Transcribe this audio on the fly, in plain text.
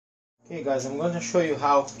Okay guys, I'm going to show you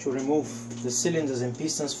how to remove the cylinders and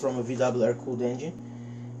pistons from a VW air-cooled engine,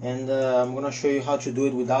 and I'm going to show you how to do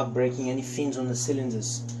it without breaking any fins on the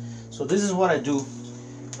cylinders. So this is what I do.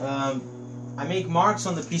 I make marks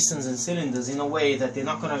on the pistons and cylinders in a way that they're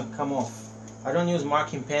not going to come off. I don't use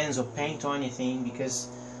marking pens or paint or anything, because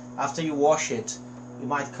after you wash it, it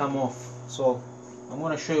might come off. So I'm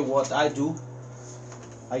going to show you what I do.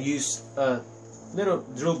 I use a little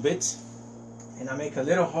drill bit and I make a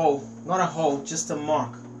little hole, not a hole, just a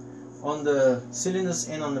mark on the cylinders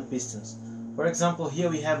and on the pistons. For example, here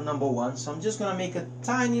we have number 1, so I'm just going to make a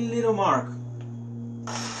tiny little mark.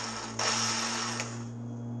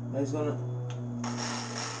 That's gonna,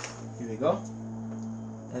 here we go.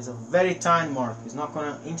 There's a very tiny mark, it's not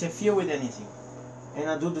going to interfere with anything. And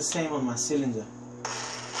I do the same on my cylinder.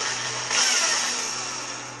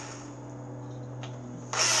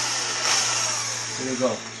 Here we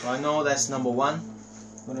go. So I know that's number 1. I'm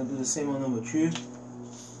going to do the same on number 2. So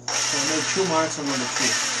I made 2 marks on number 2.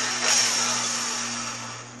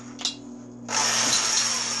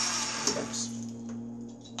 Oops.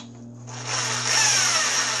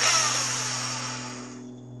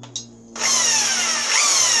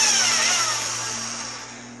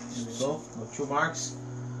 Here we go. Got 2 marks.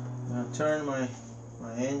 I'm going to turn my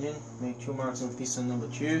engine, make 2 marks on piston number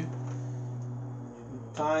 2. 2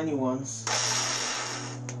 tiny ones.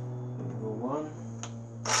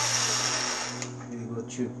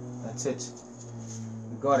 2. That's it.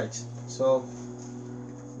 We got it. So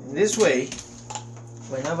in this way,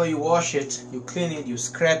 whenever you wash it, you clean it, you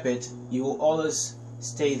scrap it, you will always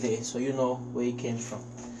stay there, so you know where it came from.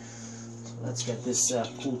 So let's get this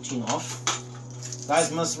cool tin off.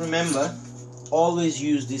 Guys, must remember, always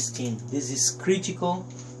use this tin. This is critical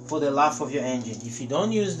for the life of your engine. If you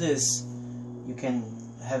don't use this, you can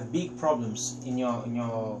have big problems in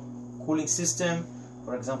your cooling system.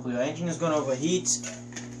 For example, your engine is going to overheat.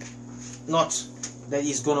 Not that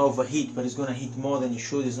it's going to overheat, but it's going to heat more than it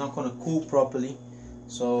should. It's not going to cool properly.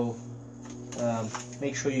 So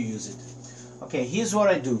make sure you use it. Okay, here's what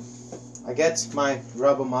I do. I get my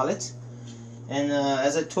rubber mallet, and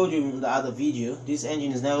as I told you in the other video, this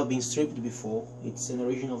engine has never been stripped before. It's an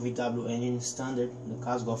original VW engine, standard. The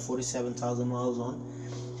car's got 47,000 miles on,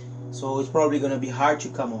 so it's probably going to be hard to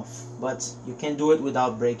come off, but you can do it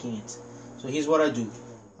without breaking it. So here's what I do.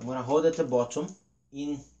 I'm going to hold at the bottom,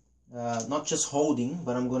 in not just holding,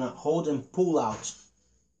 but I'm going to hold and pull out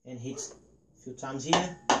and hit a few times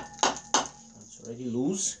here. It's already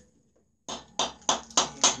loose. Here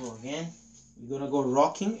we go again. You're going to go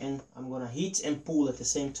rocking, and I'm going to hit and pull at the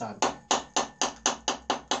same time.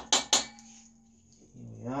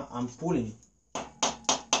 Here we are. I'm pulling.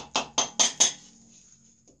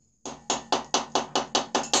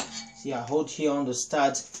 See, I hold here on the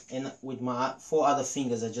stud, and with my 4 other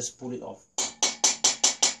fingers I just pull it off.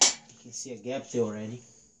 You can see a gap there already.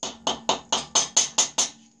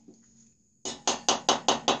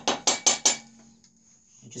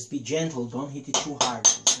 Just be gentle, don't hit it too hard,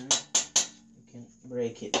 you can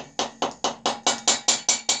break it.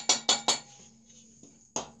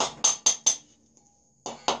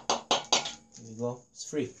 There we go, it's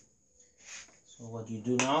free. So what you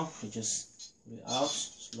do now, you just pull it out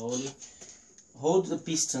slowly. Hold the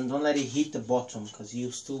piston, don't let it hit the bottom, because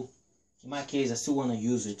you still, in my case, I still want to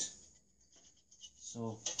use it.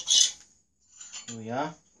 So here we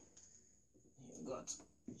are. Here we got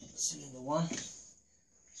cylinder 1.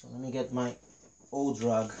 So let me get my old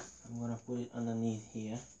rag. I'm gonna put it underneath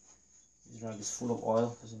here. This rag is full of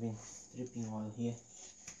oil because I've been dripping oil here,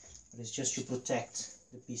 but it's just to protect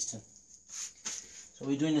the piston. So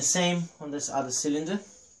we're doing the same on this other cylinder.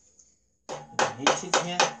 Hit it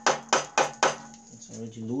here. It's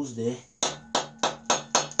already loose there.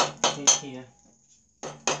 Hit here.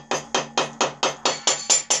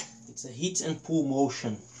 It's a hit and pull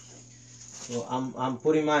motion. So I'm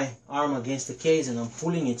putting my arm against the case and I'm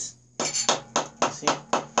pulling it. You see?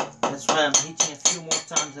 That's why I'm hitting a few more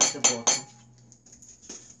times at the bottom.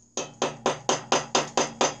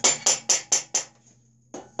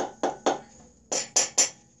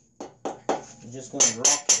 I'm just going to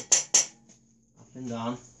rock it up and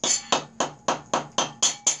down, and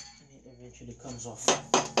it eventually comes off.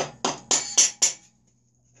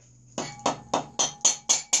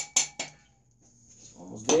 It's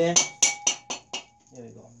almost there. There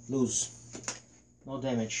we go. Loose. No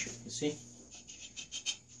damage. You see?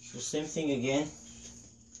 So same thing again.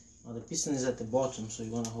 Now the piston is at the bottom, so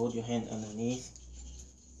you want to hold your hand underneath.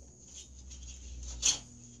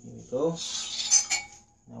 Here we go.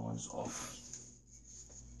 That one's off.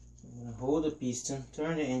 I'm going to hold the piston,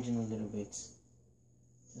 turn the engine a little bit,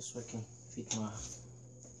 just so I can fit my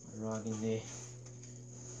rag in there,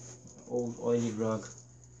 old oily rag.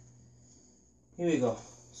 Here we go.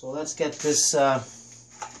 So let's get this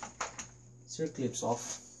circlips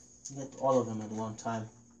off. Get all of them at one time.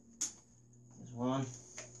 There's one.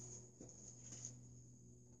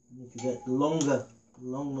 You need to get longer,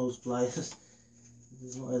 long nose pliers. This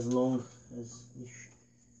is not as long as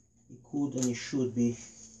it could and it should be.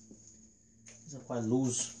 These are quite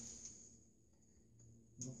loose.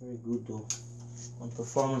 Not very good though. On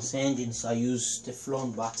performance engines I use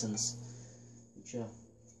Teflon buttons, which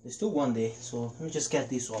they still one day. So let me just get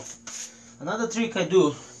this off. Another trick I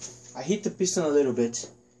do, I hit the piston a little bit,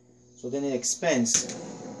 so then it expands,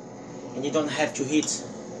 and you don't have to hit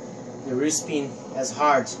the wrist pin as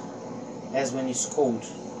hard as when it's cold.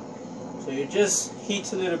 So you just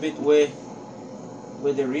hit a little bit where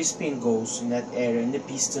the wrist pin goes, in that area, in the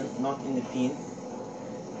piston, not in the pin,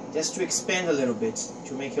 just to expand a little bit,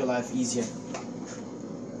 to make your life easier.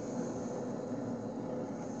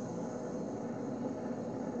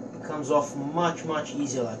 It comes off much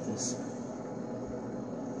easier like this.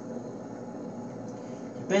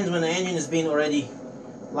 Depends when the engine is being already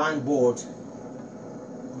line bored.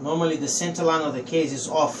 Normally the center line of the case is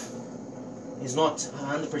off. It's not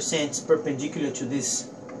 100% perpendicular to this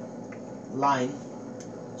line.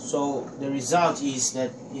 So the result is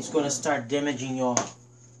that it's going to start damaging your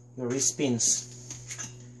wrist pins.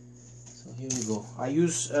 So here we go. I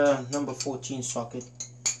use number 14 socket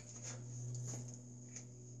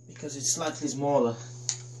because it's slightly smaller.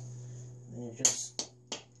 And you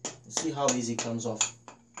see how easy it comes off.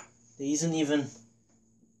 There isn't even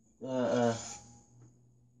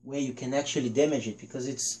where you can actually damage it, because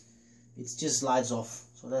it just slides off.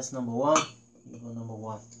 So that's number one. Here go number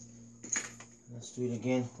one. Let's do it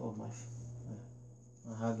again. Oh, my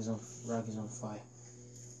rag is on fire.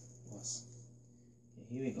 Yes.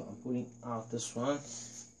 Okay, here we go. I'm pulling out this one.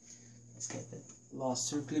 Let's get the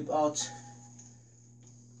last circlip out.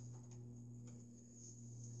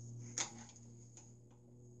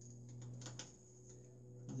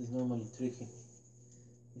 This is normally tricky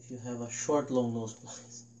if you have a short long nose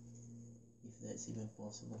pliers, if that's even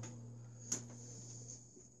possible.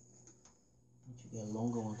 Need to get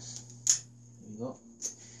longer ones. Here we go.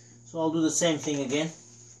 So I'll do the same thing again.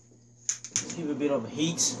 Let's give a bit of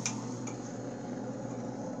heat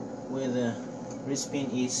where the wrist pin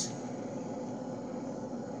is,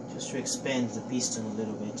 just to expand the piston a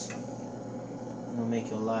little bit. It'll make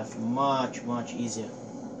your life much easier.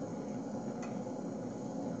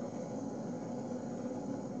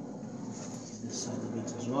 This side a bit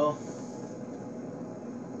as well.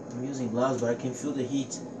 I'm using gloves, but I can feel the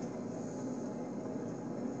heat.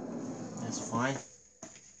 That's fine.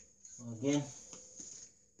 So again,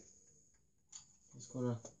 just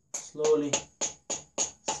gonna slowly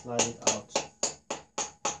slide it out.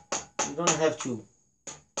 You don't have to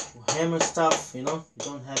hammer stuff, you know. You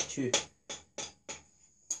don't have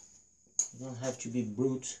to be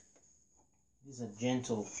brute. These are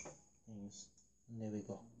gentle things. And there we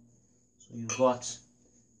go. So you've got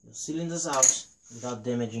your cylinders out without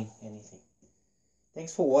damaging anything.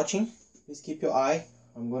 Thanks for watching. Please keep your eye.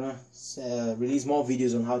 I'm gonna release more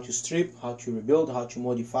videos on how to strip, how to rebuild, how to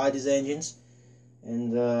modify these engines,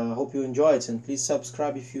 and hope you enjoy it. And please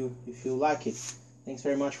subscribe if you like it. Thanks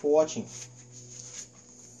very much for watching.